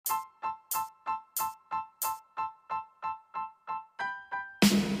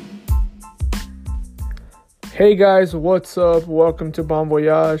Hey guys, what's up? Welcome to Bon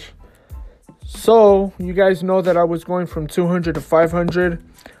Voyage. So, you guys know that I was going from 200 to 500.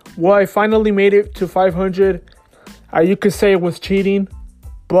 Well, I finally made it to 500. You could say it was cheating,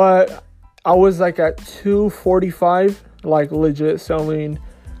 but I was like at 245, like legit selling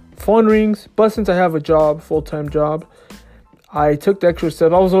phone rings. But since I have a job, full-time job, I took the extra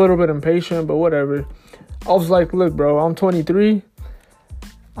step. I was a little bit impatient, but whatever. I was like, look, bro, I'm 23.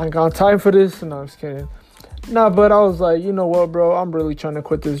 I ain't got time for this. No, I'm just kidding. Nah, but I was like, you know what, bro? I'm really trying to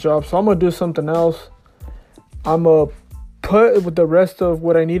quit this job, so I'm going to do something else. I'm going to put with the rest of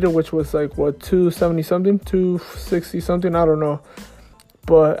what I needed, which was like, 270-something, 260-something, I don't know.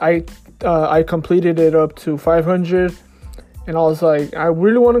 But I completed it up to 500, and I was like, I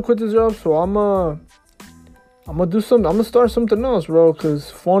really want to quit this job, so I'm going to do something. I'm going to start something else, bro, because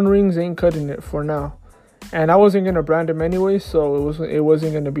phone rings ain't cutting it for now. And I wasn't going to brand them anyway, so it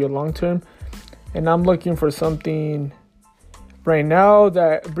wasn't going to be a long term. And I'm looking for something right now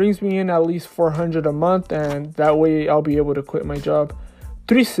that brings me in at least $400 a month, and that way I'll be able to quit my job.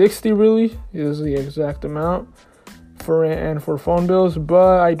 $360 really is the exact amount for rent and for phone bills,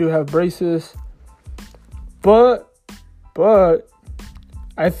 but I do have braces. But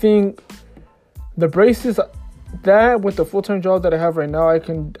I think the braces, that with the full-time job that I have right now, I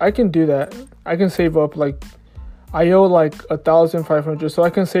can do that. I can save up, like, I owe like $1,500, so I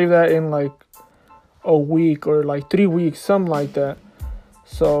can save that in like a week or like 3 weeks, something like that.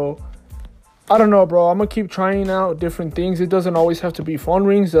 So I don't know, bro. I'm gonna keep trying out different things. It doesn't always have to be phone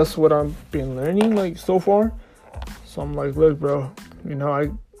rings. That's what I've been learning like so far. So I'm like, look, bro, you know,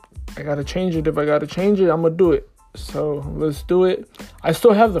 I gotta change it. If I gotta change it, I'm gonna do it. So let's do it. I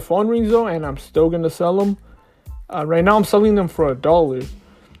still have the phone rings though, and I'm still gonna sell them. Right now I'm selling them for $1,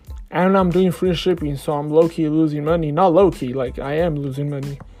 and I'm doing free shipping, so I'm low-key losing money. Not low-key, like I am losing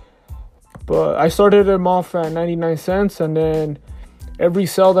money. But I started them off at 99 cents, and then every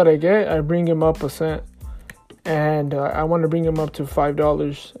sale that I get, I bring them up a cent. And I want to bring them up to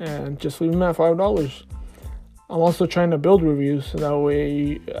 $5 and just leave them at $5. I'm also trying to build reviews, so that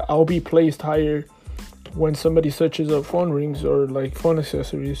way I'll be placed higher when somebody searches up phone rings or like phone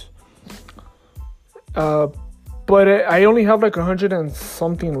accessories. But I only have like 100 and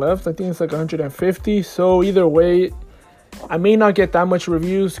something left. I think it's like 150. So either way, I may not get that much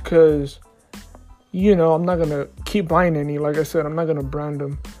reviews because, you know, I'm not going to keep buying any. Like I said, I'm not going to brand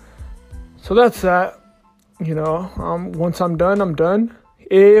them. So that's that. You know, once I'm done, I'm done.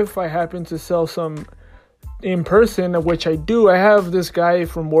 If I happen to sell some in person, which I do, I have this guy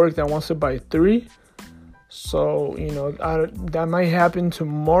from work that wants to buy 3. So, you know, that might happen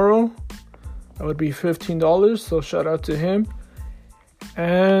tomorrow. That would be $15. So shout out to him.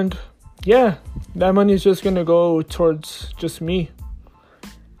 And yeah, that money is just going to go towards just me.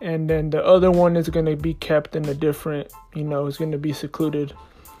 And then the other one is going to be kept in a different, you know, it's going to be secluded.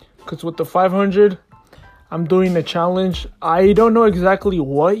 Because with the 500, I'm doing a challenge. I don't know exactly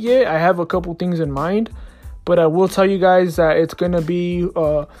what yet. I have a couple things in mind. But I will tell you guys that it's going to be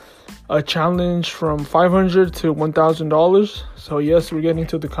a challenge from $500 to $1,000. So yes, we're getting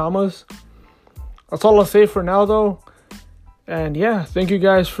to the commas. That's all I'll say for now, though. And yeah, thank you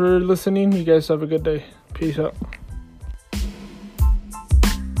guys for listening. You guys have a good day. Peace out.